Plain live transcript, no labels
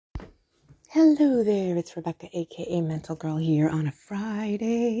Hello there, it's Rebecca, aka Mental Girl, here on a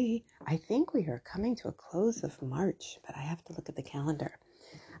Friday. I think we are coming to a close of March, but I have to look at the calendar.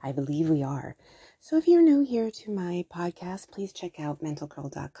 I believe we are. So if you're new here to my podcast, please check out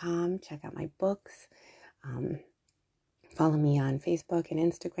mentalgirl.com, check out my books, follow me on Facebook and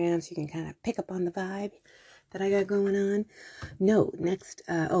Instagram so you can kind of pick up on the vibe that I got going on.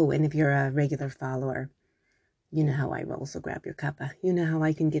 And if you're a regular follower, you know how I roll, so grab your cuppa. You know how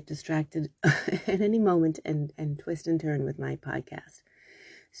I can get distracted at any moment and twist and turn with my podcast.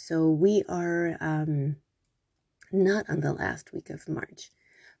 So we are not on the last week of March,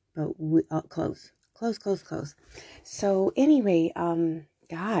 but we close. So anyway, I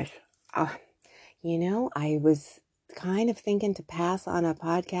was kind of thinking to pass on a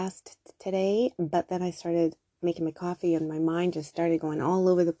podcast today, but then I started making my coffee and my mind just started going all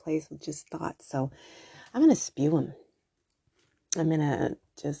over the place with just thoughts. So I'm going to spew them. I'm going to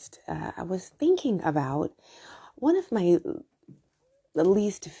I was thinking about one of my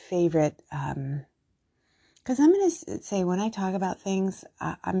least favorite, because I'm going to say when I talk about things,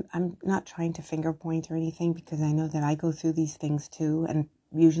 I'm not trying to finger point or anything because I know that I go through these things too. And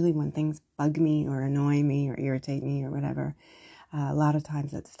usually when things bug me or annoy me or irritate me or whatever, a lot of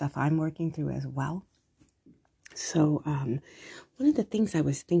times it's stuff I'm working through as well. So one of the things I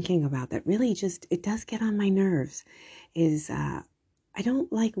was thinking about that really it does get on my nerves is I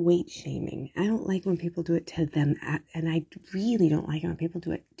don't like weight shaming. I don't like when people do it to them, and I really don't like when people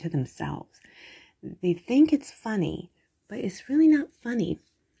do it to themselves. They think it's funny, but it's really not funny.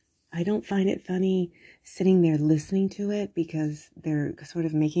 I don't find it funny sitting there listening to it because they're sort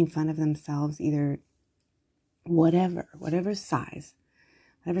of making fun of themselves, either whatever size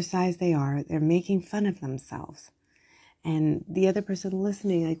they are, they're making fun of themselves. And the other person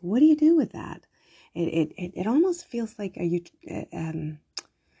listening, like, what do you do with that? It almost feels like, okay,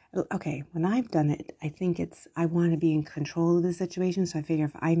 when I've done it, I think I want to be in control of the situation. So I figure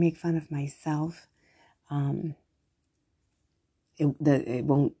if I make fun of myself, it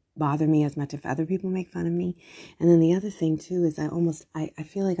won't bother me as much if other people make fun of me. And then the other thing too is I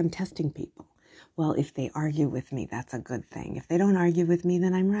feel like I'm testing people. Well, if they argue with me, that's a good thing. If they don't argue with me,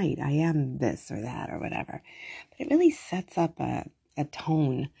 then I'm right. I am this or that or whatever. But it really sets up a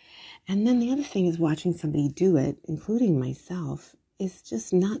tone. And then the other thing is watching somebody do it, including myself, is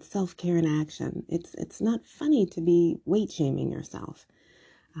just not self-care in action. It's not funny to be weight shaming yourself.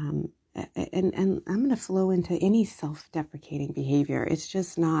 And I'm going to flow into any self-deprecating behavior. It's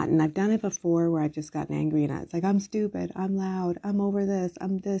just not. And I've done it before where I've just gotten angry and it's like, I'm stupid, I'm loud, I'm over this,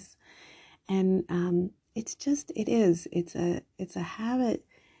 I'm this. And it's a habit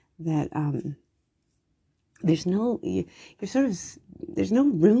that there's no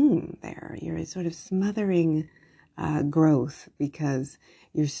room there. You're sort of smothering growth because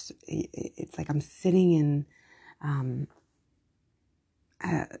it's like I'm sitting in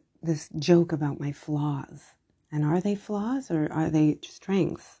this joke about my flaws. And are they flaws or are they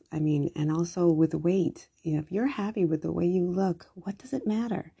strengths? I mean, and also with weight, if you're happy with the way you look, what does it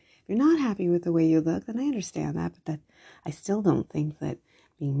matter? If you're not happy with the way you look, then I understand that, but I still don't think that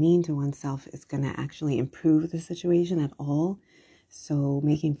being mean to oneself is going to actually improve the situation at all. So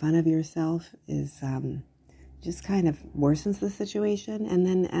making fun of yourself is just kind of worsens the situation. And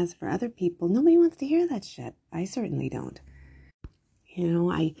then as for other people, nobody wants to hear that shit. I certainly don't.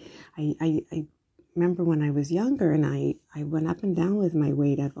 I remember when I was younger and I went up and down with my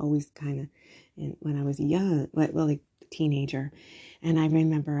weight. I've always kind of, when I was young, like teenager, and I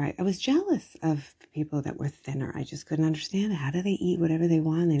remember I was jealous of people that were thinner. I just couldn't understand it. How do they eat whatever they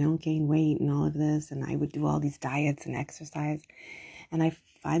want? They don't gain weight and all of this. And I would do all these diets and exercise. And I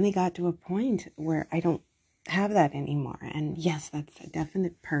finally got to a point where I don't have that anymore. And yes, that's a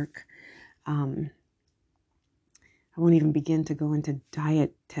definite perk. I won't even begin to go into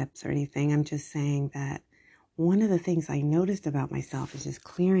diet tips or anything. I'm just saying that one of the things I noticed about myself is just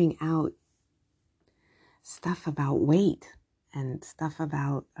clearing out stuff about weight and stuff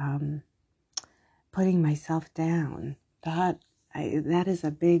about putting myself down. That is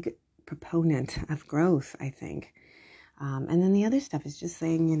a big proponent of growth, I think. And then the other stuff is just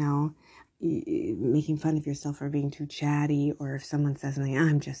saying, making fun of yourself for being too chatty, or if someone says something,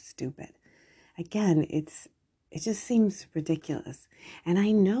 I'm just stupid. Again, it just seems ridiculous. And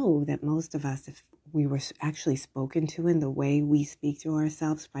I know that most of us, if we were actually spoken to in the way we speak to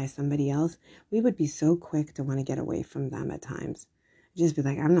ourselves by somebody else, we would be so quick to want to get away from them at times. Just be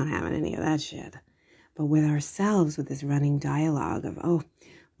like, I'm not having any of that shit. But with ourselves, with this running dialogue of, oh,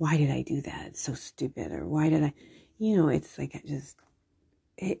 why did I do that? It's so stupid. Or why did I, it's like,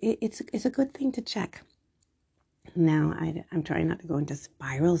 it's a good thing to check. Now, I'm trying not to go into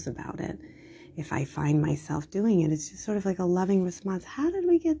spirals about it. if I find myself doing it, it's just sort of like a loving response. How did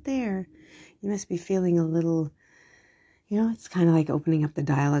we get there? You must be feeling a little, it's kind of like opening up the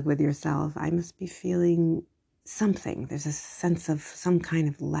dialogue with yourself. I must be feeling something. There's a sense of some kind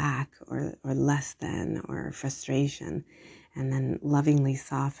of lack or less than or frustration. And then lovingly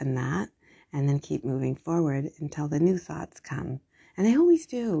soften that and then keep moving forward until the new thoughts come. And they always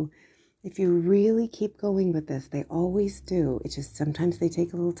do. If you really keep going with this, they always do. It's just sometimes they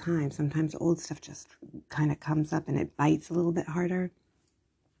take a little time. Sometimes old stuff just kind of comes up and it bites a little bit harder.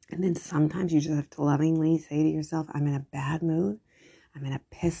 And then sometimes you just have to lovingly say to yourself, I'm in a bad mood. I'm in a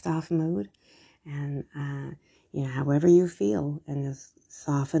pissed off mood. And, however you feel, and just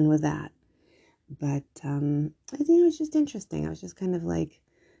soften with that. But, it's just interesting. I was just kind of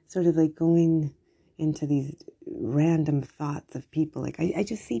sort of going into these random thoughts of people. Like I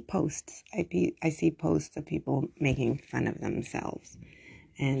just see posts. I see posts of people making fun of themselves.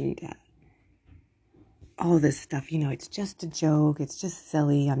 And all this stuff, it's just a joke. It's just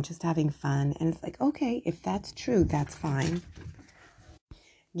silly. I'm just having fun. And it's like, okay, if that's true, that's fine.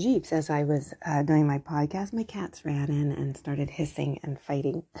 Jeeps, as I was doing my podcast, my cats ran in and started hissing and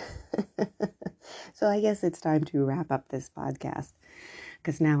fighting. So I guess it's time to wrap up this podcast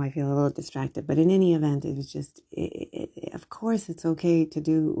because now I feel a little distracted. But in any event, it was just, of course, it's okay to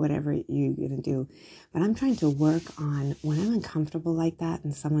do whatever you're going to do. But I'm trying to work on when I'm uncomfortable like that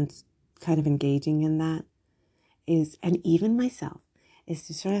and someone's kind of engaging in that and even myself, is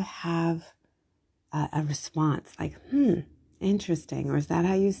to sort of have a response like, interesting, or is that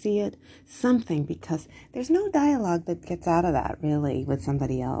how you see it? Something, because there's no dialogue that gets out of that really with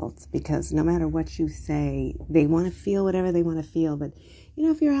somebody else, because no matter what you say, they want to feel whatever they want to feel. But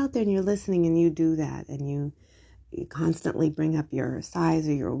if you're out there and you're listening and you do that and you constantly bring up your size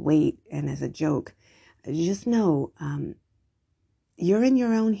or your weight and as a joke, just know you're in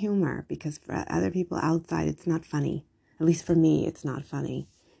your own humor, because for other people outside it's not funny. At least for me, it's not funny.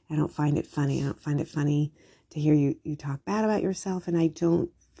 I don't find it funny. I don't find it funny to hear you talk bad about yourself, and I don't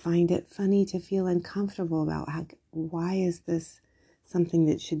find it funny to feel uncomfortable about why is this something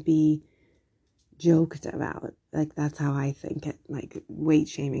that should be joked about. Like, that's how I think it. Like, weight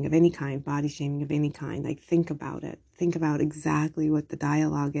shaming of any kind, body shaming of any kind. Like, think about it. Think about exactly what the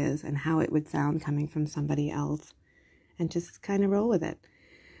dialogue is and how it would sound coming from somebody else, and just kind of roll with it.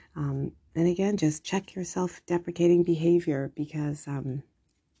 And again, just check your self-deprecating behavior, because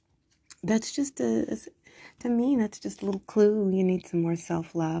that's just to me, that's just a little clue. You need some more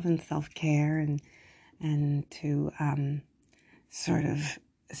self-love and self-care, and to sort of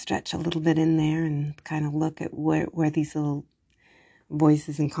stretch a little bit in there and kind of look at where these little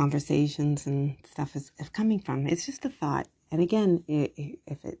voices and conversations and stuff is coming from. It's just a thought. And again,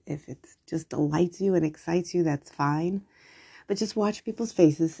 if it just delights you and excites you, that's fine. But just watch people's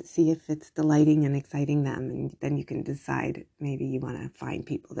faces, see if it's delighting and exciting them, and then you can decide maybe you want to find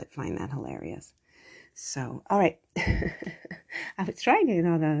people that find that hilarious. So, all right. I was trying it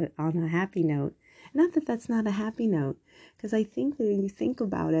on a happy note. Not that that's not a happy note, because I think that when you think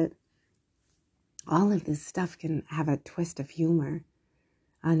about it, all of this stuff can have a twist of humor.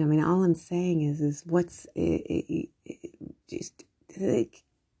 And I mean, all I'm saying is what's just like,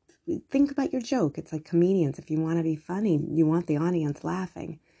 think about your joke. It's like comedians. If you want to be funny, you want the audience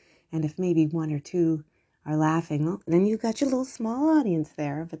laughing. And if maybe one or two are laughing, well, then you've got your little small audience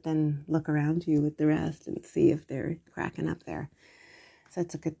there. But then look around you with the rest and see if they're cracking up there. So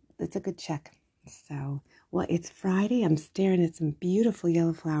it's a good check. So, well, it's Friday. I'm staring at some beautiful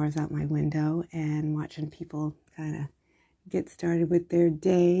yellow flowers out my window and watching people kind of get started with their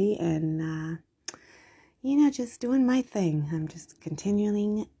day, and just doing my thing. I'm just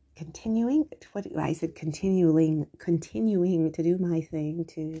continuing to do my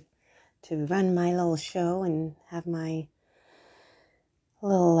thing, to run my little show and have my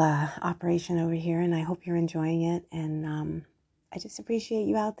little operation over here. And I hope you're enjoying it. And I just appreciate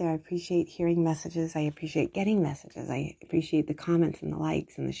you out there. I appreciate hearing messages. I appreciate getting messages. I appreciate the comments and the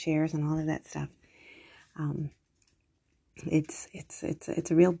likes and the shares and all of that stuff.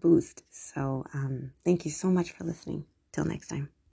 It's a real boost. So thank you so much for listening. Till next time.